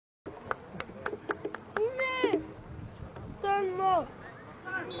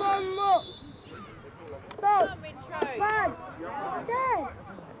One more. Dad. Dad. Dad. Dad.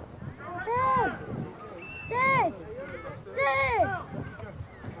 Dad. Dad. Dad.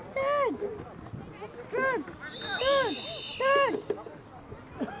 Dad. Dad. Dad. Dad. Dad.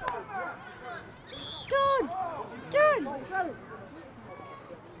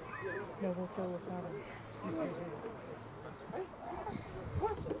 No, we'll go without him.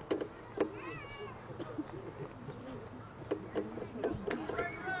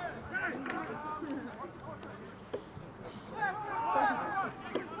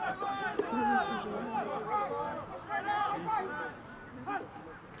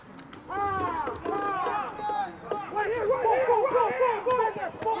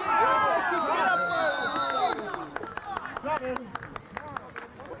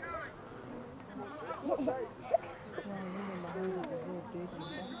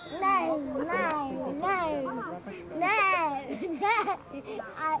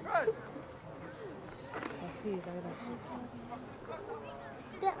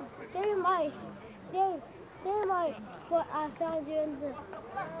 What I found you in the...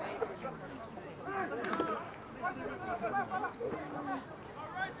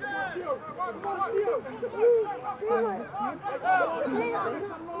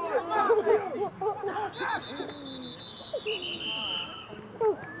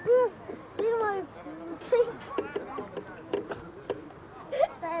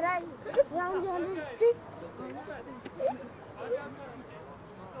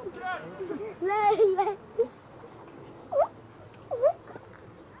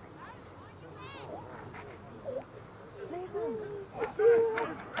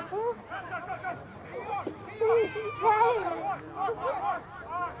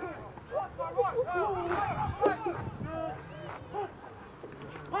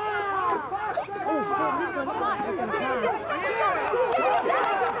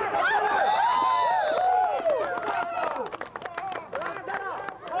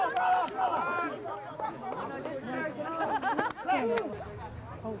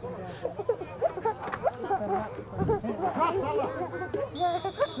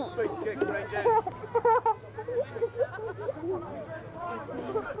 Big kick, Reggie.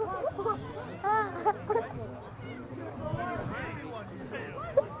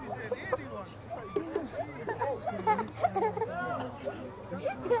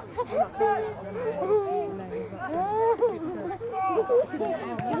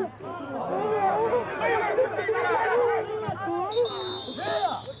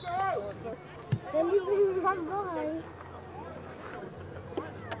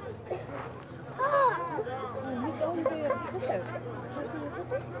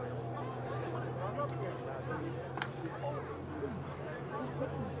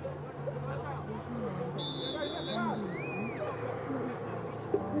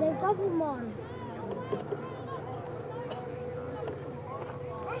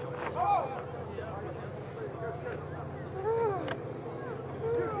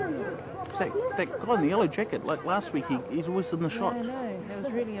 That guy in the yellow jacket, like last week, he's always in the shot. I know, that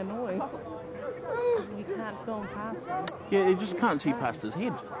was really annoying. You can't film past him. Yeah, you just can't see past his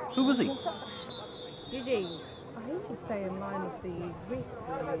head. Who was he? Did he? I hate to stay in line with the ref.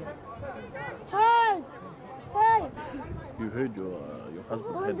 Hey! Hey! You heard your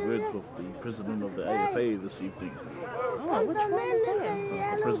husband had words with the president of the AFA this evening. Oh, which one is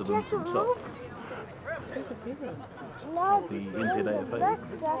that? The president himself. Who's the president? No, The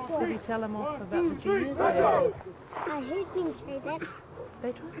NZAFA. Did he tell him off about the juniors? I hate being say that.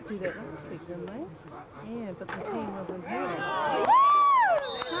 They tried to do that last week, didn't they? Yeah, but the team wasn't here.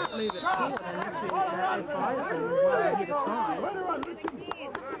 Can't move it forward unless we advise them well ahead of time.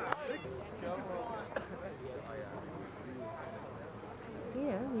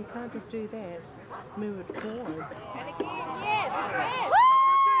 Yeah, you can't just do that. Move it forward. And again, yes,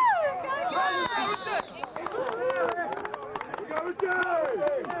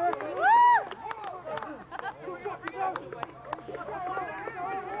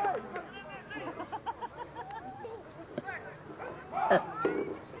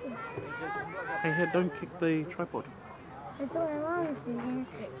 Hey, don't kick the tripod. That's what I want to do.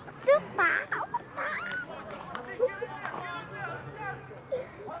 You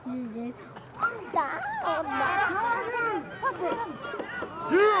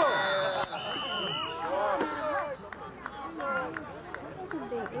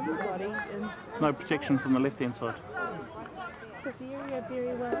No protection from the left-hand side. Does the area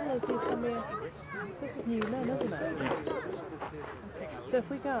very well? Is there somewhere? This is New Lynn, isn't it? Yeah. So if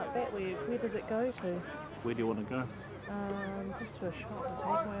we go up that way, where does it go to? Where do you want to go? Just to a shop and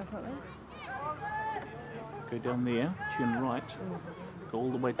takeaway or something. Go down there, turn right, go all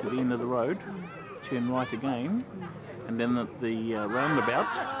the way to the end of the road, turn right again, and then at the roundabout,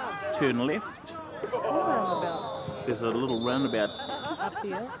 turn left. Roundabout. There's a little roundabout. Up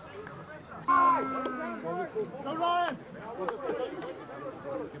here. Go Ryan!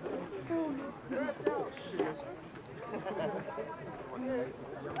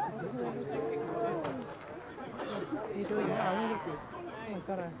 You're doing well. Oh my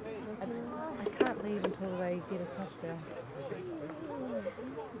God, I can't leave until they get a touchdown.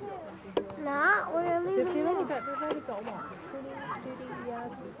 Nah, we're leaving. They've only got what? 30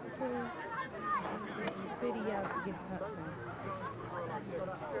 yards. 30 yards to get a touchdown.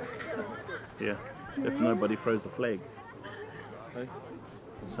 Yeah, if nobody throws a flag. Okay.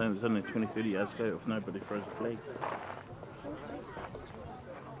 So there's only 20-30 yards to go if nobody throws a flag.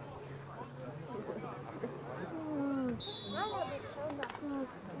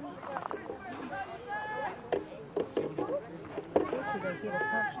 Hopefully they get a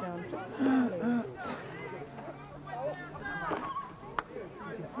touchdown.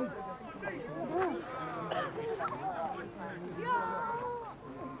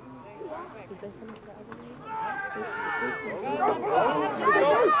 Did they finish the other one?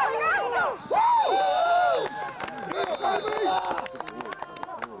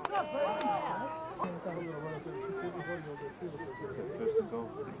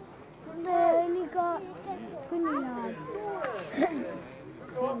 They only got 20 yards. 10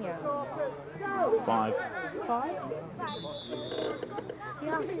 yards. 5. 5?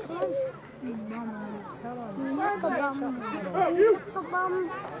 Yeah, 10. How long? Nakabam.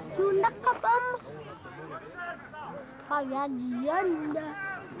 Nakabam. Kaya diyan.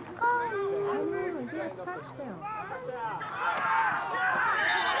 Get a touchdown.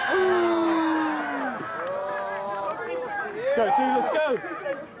 Let's go, Sue, let's go!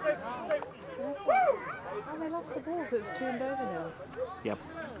 Oh, they lost the ball, so it's turned over now. Yep.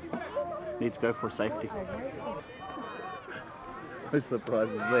 Need to go for safety. No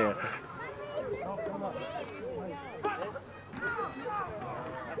surprises there.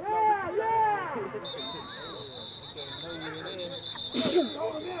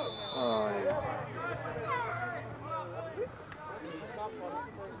 Oh, yeah.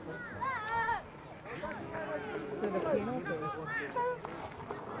 So the penalty.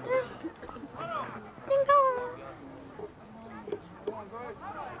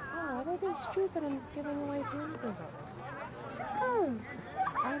 Oh, are they being stupid and giving away penalties?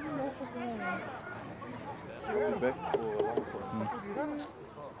 I'm not aware. Back for a long time.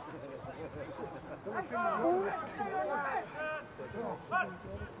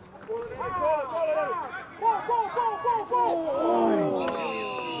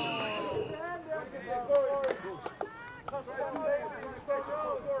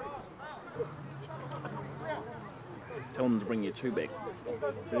 Tell him to bring your 2 back.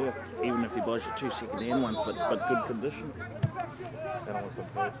 Yeah. Even if he buys you 2 second-hand ones, but good condition. And I want some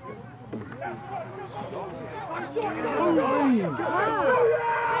first.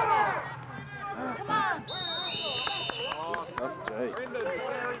 That's Jay.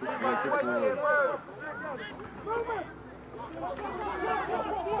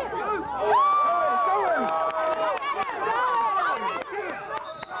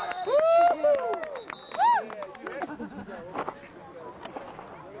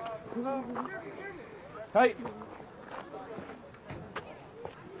 Hey!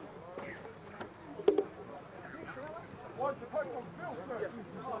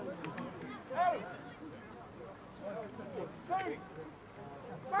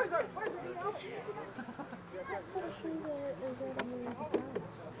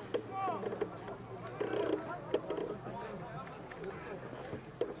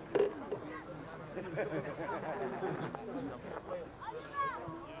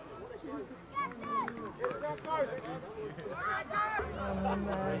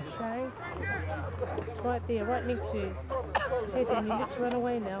 Shay, right there, right next to you. Hey Danny, let's run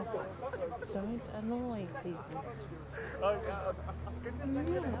away now. Don't annoy people.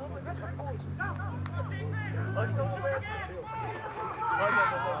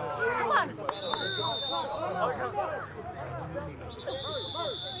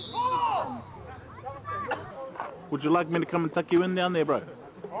 Would you like me to come and tuck you in down there, bro?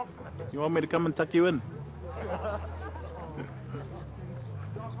 You want me to come and tuck you in?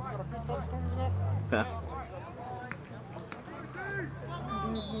 About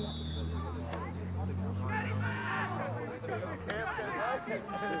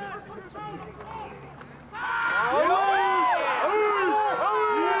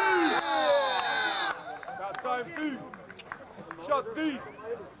time deep. Shot deep.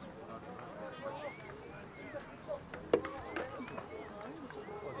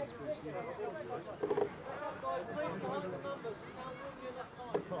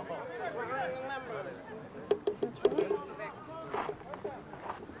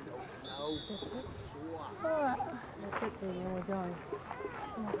 That's it then, there we go.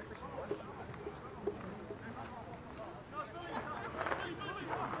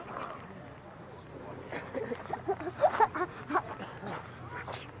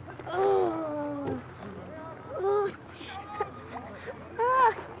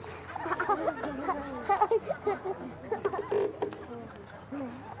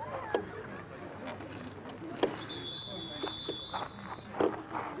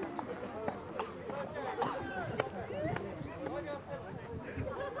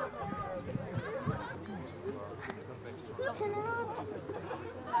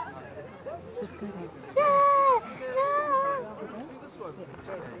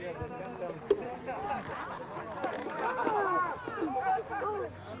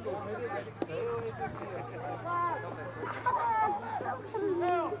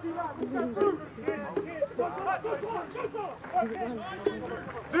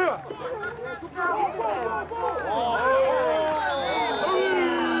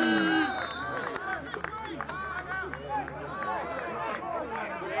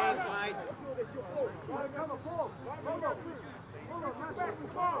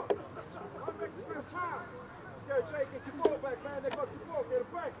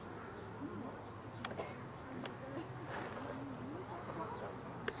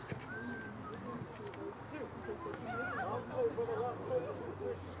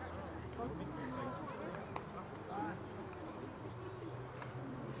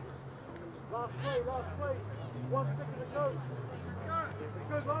 Last play. 1 second to go.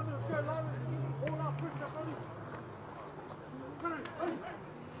 Go, London. All our push up, buddy.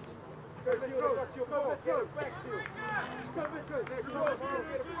 Go, Shield, got your ball. Get it back, Shield. Go, Mitchell. Get it back.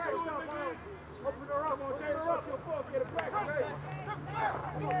 Open her up, on Jay. Got your ball. Get it back, Jay. Come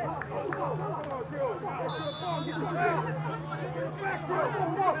on, Shield. Get your ball. Get it back. Get it back, Shield.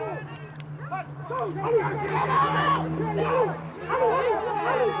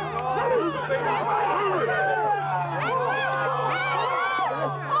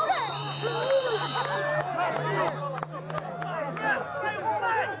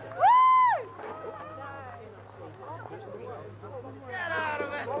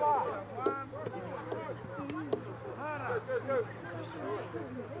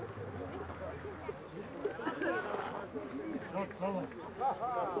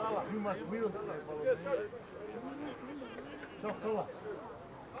 You must wheel it. No, Cola.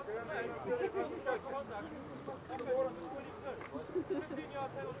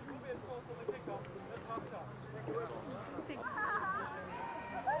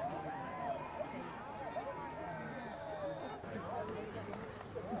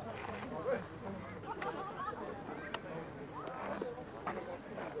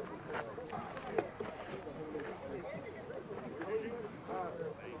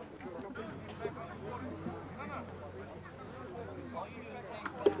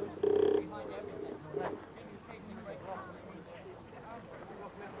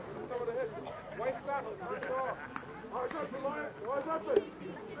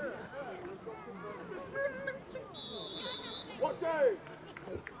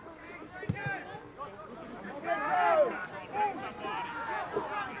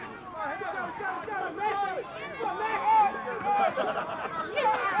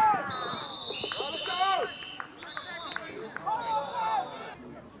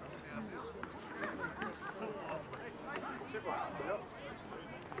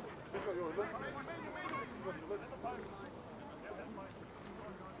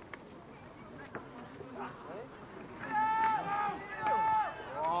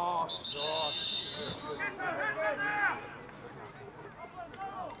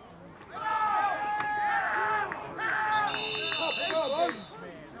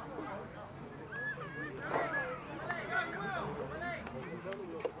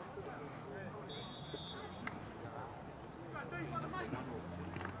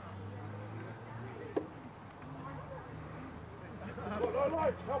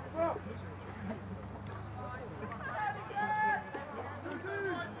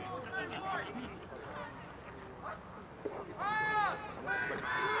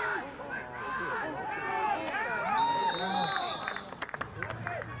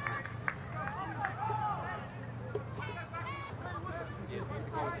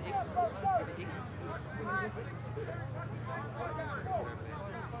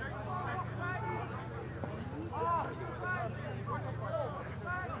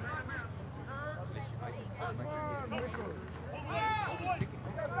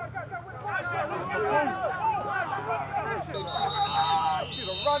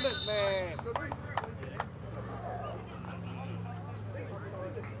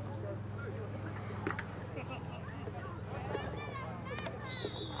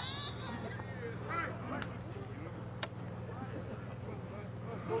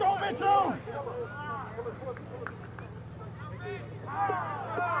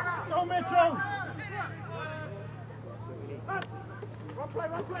 Mitchell, Mitchell! Run play,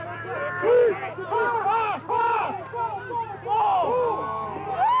 run play, run play! Pass, pass!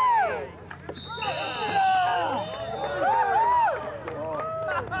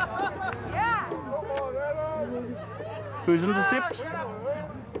 Who's intercept?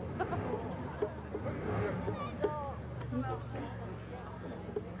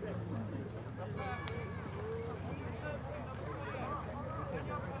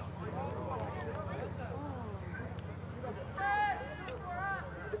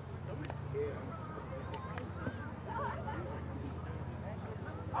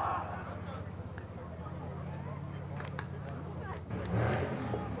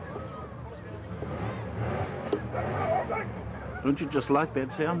 Don't you just like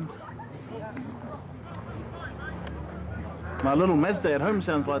that sound? My little Mazda at home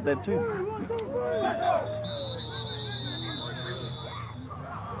sounds like that too.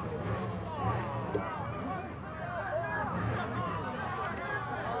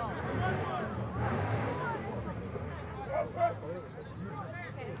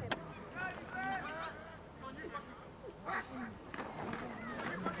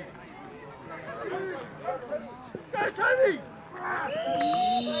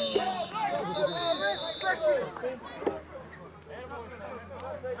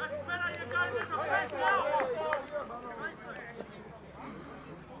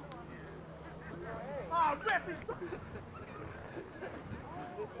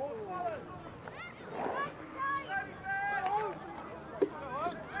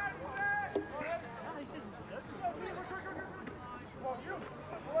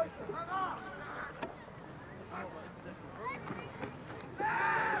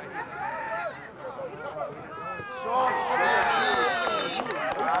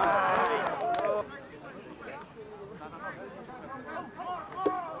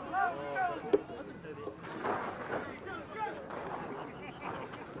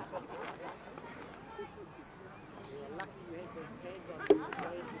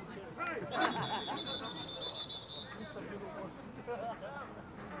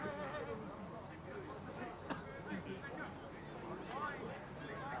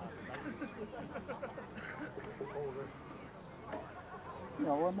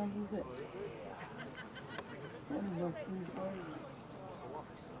 Yeah, what number is it? What number is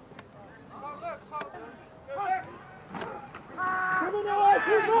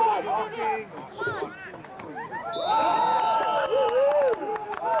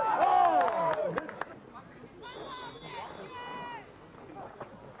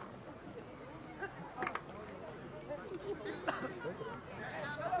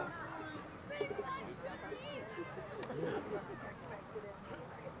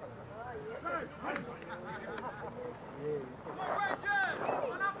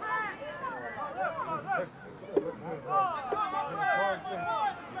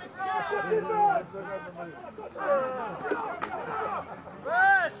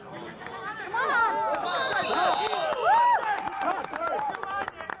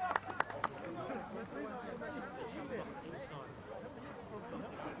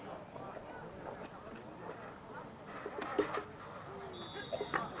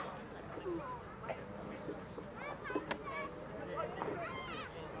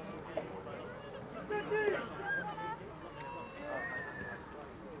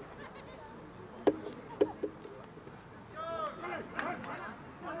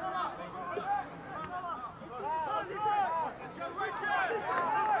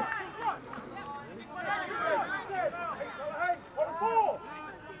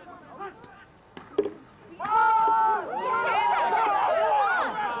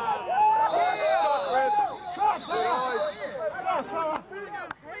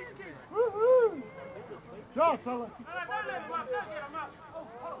Salah!